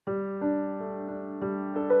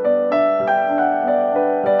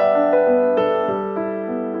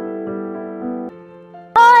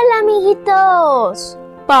amiguitos,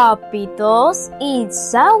 papitos y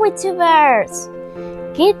youtubers.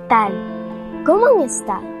 ¿Qué tal? ¿Cómo han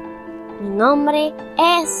estado? Mi nombre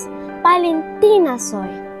es Valentina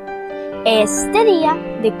Zoe. Este día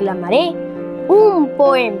declamaré un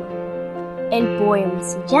poema. El poema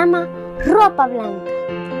se llama Ropa Blanca,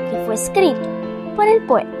 que fue escrito por el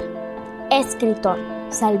poeta, escritor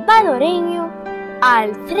salvadoreño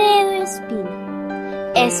Alfredo Espino.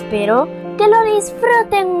 Espero que lo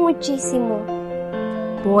disfruten muchísimo.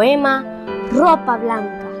 Poema Ropa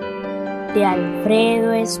Blanca de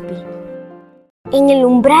Alfredo Espino. En el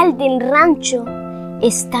umbral del rancho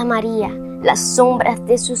está María. Las sombras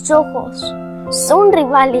de sus ojos son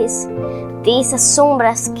rivales de esas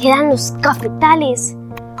sombras que dan los cafetales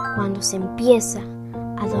cuando se empieza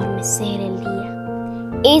a adormecer el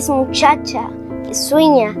día. Es muchacha que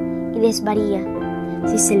sueña y desvaría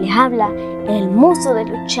si se le habla el mozo de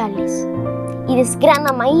los chales y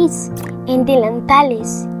desgrana maíz en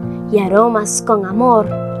delantales y aromas con amor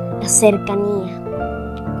la cercanía.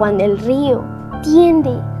 Cuando el río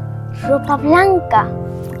tiende ropa blanca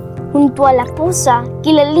junto a la poza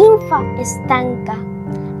que la linfa estanca,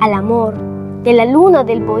 al amor de la luna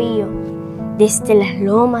del bohío, desde las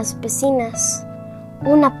lomas vecinas,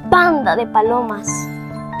 una panda de palomas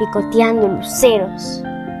picoteando luceros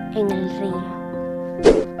en el río.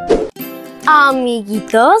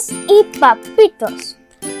 Amiguitos y papitos,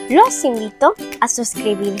 los invito a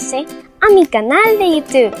suscribirse a mi canal de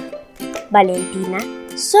YouTube, Valentina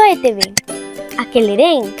Zoe TV, a que le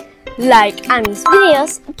den like a mis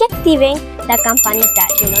videos y que activen la campanita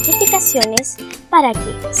de notificaciones para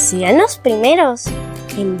que sean los primeros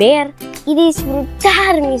en ver y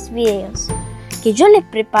disfrutar mis videos, que yo les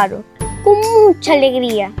preparo con mucha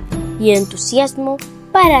alegría y entusiasmo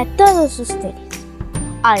para todos ustedes.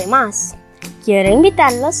 Además, quiero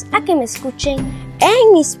invitarlos a que me escuchen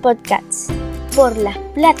en mis podcasts por las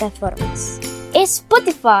plataformas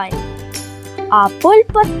Spotify, Apple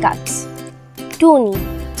Podcasts, TuneIn,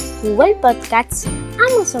 Google Podcasts,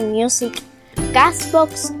 Amazon Music,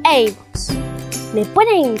 Castbox e iVoox. Me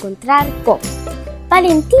pueden encontrar con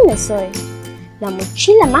Valentina Zoe, la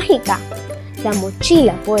mochila mágica, la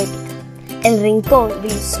mochila poética, el rincón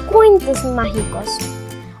de los cuentos mágicos,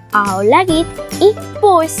 Aula Git y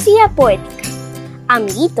poesía poética.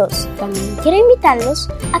 Amiguitos, también quiero invitarlos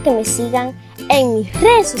a que me sigan en mis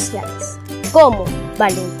redes sociales como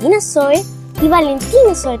Valentina Zoe y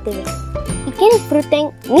Valentina Zoe TV y que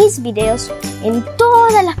disfruten mis videos en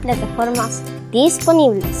todas las plataformas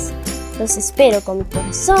disponibles. Los espero con mi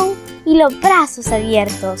corazón y los brazos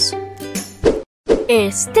abiertos.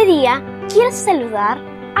 Este día quiero saludar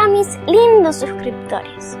a mis lindos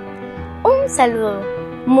suscriptores. Un saludo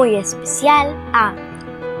muy especial a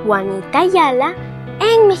Juanita Ayala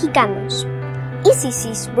en Mexicanos, Izzy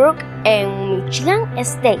Seasbrook en Michigan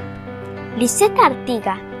State, Liseta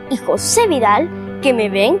Artiga y José Vidal que me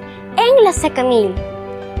ven en La Sacamil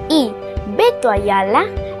y Beto Ayala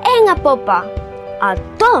en Apopa. A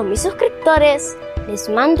todos mis suscriptores les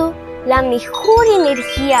mando la mejor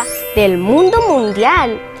energía del mundo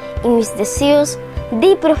mundial y mis deseos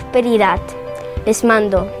de prosperidad. Les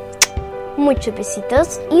mando muchos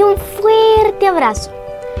besitos y un fuerte abrazo.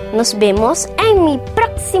 Nos vemos en mi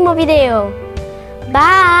próximo video.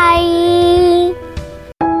 Bye.